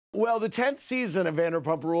Well, the 10th season of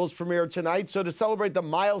Vanderpump Rules premiered tonight, so to celebrate the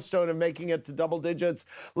milestone of making it to double digits,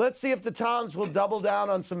 let's see if the Toms will double down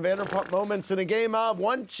on some Vanderpump moments in a game of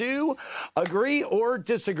 1, 2, agree or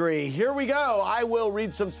disagree. Here we go. I will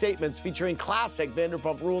read some statements featuring classic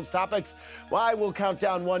Vanderpump Rules topics. I will count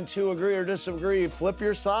down 1, 2, agree or disagree. Flip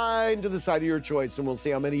your sign to the side of your choice, and we'll see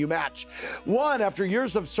how many you match. 1, after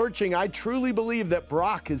years of searching, I truly believe that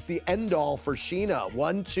Brock is the end-all for Scheana.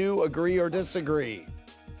 1, 2, agree or disagree.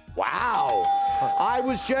 Wow. I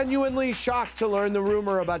was genuinely shocked to learn the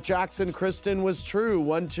rumor about Jax and Kristen was true.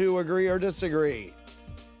 1, 2, agree or disagree.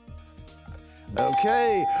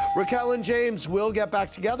 Okay. Raquel and James will get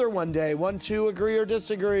back together one day. 1, 2, agree or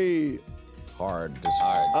disagree. Hard.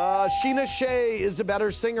 Scheana Shay is a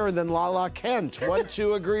better singer than Lala Kent. 1,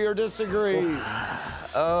 2, agree or disagree.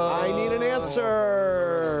 I need an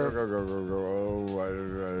answer.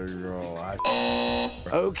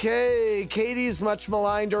 Okay, Katie's much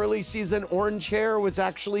maligned early season orange hair was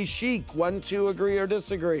actually chic. 1, 2, agree or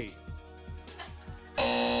disagree.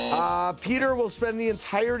 Peter will spend the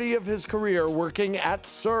entirety of his career working at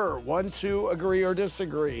Sir. 1, 2, agree or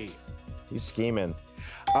disagree. He's scheming.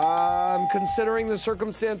 Considering the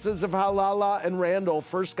circumstances of how Lala and Randall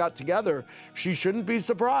first got together, she shouldn't be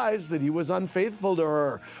surprised that he was unfaithful to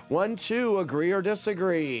her. 1, 2, agree or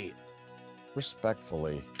disagree.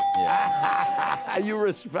 Respectfully. Yeah. You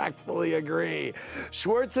respectfully agree.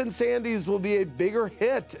 Schwartz and Sandy's will be a bigger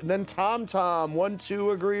hit than Tom Tom. 1,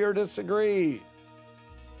 2, agree or disagree.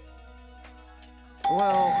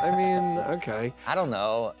 Well, I mean, okay. I don't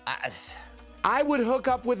know. I would hook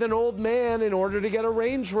up with an old man in order to get a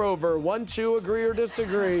Range Rover. 1, 2, agree or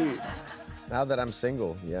disagree. Now that I'm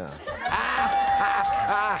single, yeah.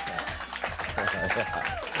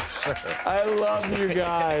 I love you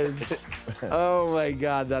guys. Oh my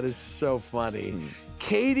God, that is so funny.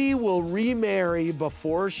 Katie will remarry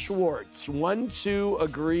before Schwartz. 1, 2,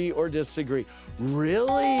 agree or disagree.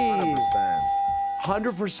 Really? 100%.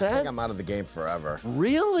 100%? I think I'm out of the game forever.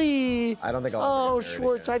 Really? I don't think I'll ever get married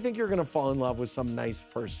Schwartz, again. I think you're gonna fall in love with some nice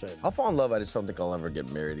person. I'll fall in love, I just don't think I'll ever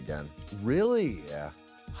get married again. Really? Yeah.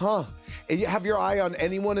 Huh. And you have your eye on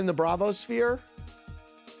anyone in the Bravo sphere?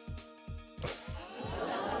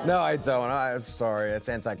 No, I don't. I'm sorry. It's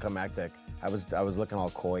anticlimactic. I was looking all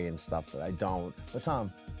coy and stuff, but I don't. But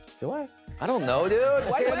Tom, do I? I don't know, dude.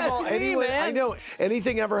 Why are you asking me, Anyway, man? I know.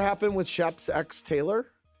 Anything ever happen with Shep's ex Taylor?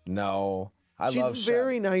 No. I love She's Shep.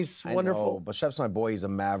 very nice, wonderful. I know, but Shep's my boy. He's a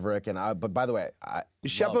maverick, and but by the way, Is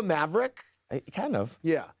Shep a maverick? Kind of.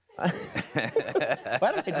 Yeah.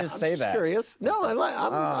 Why did I just say that? I'm curious. No,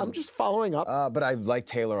 I'm just following up. But I like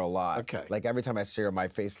Taylor a lot. Okay. Like every time I see her, my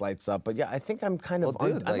face lights up. But yeah, I think I'm kind of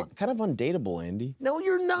Well, dude, I'm kind of undateable, Andy. No,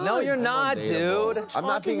 you're not. No, you're not, Undateable. dude. I'm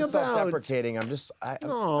not being talking about? self-deprecating. I'm just.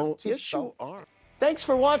 No, I'm too yes, you are. Thanks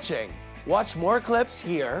for watching. Watch more clips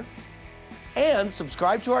here and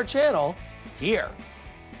subscribe to our channel here.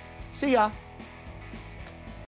 See ya.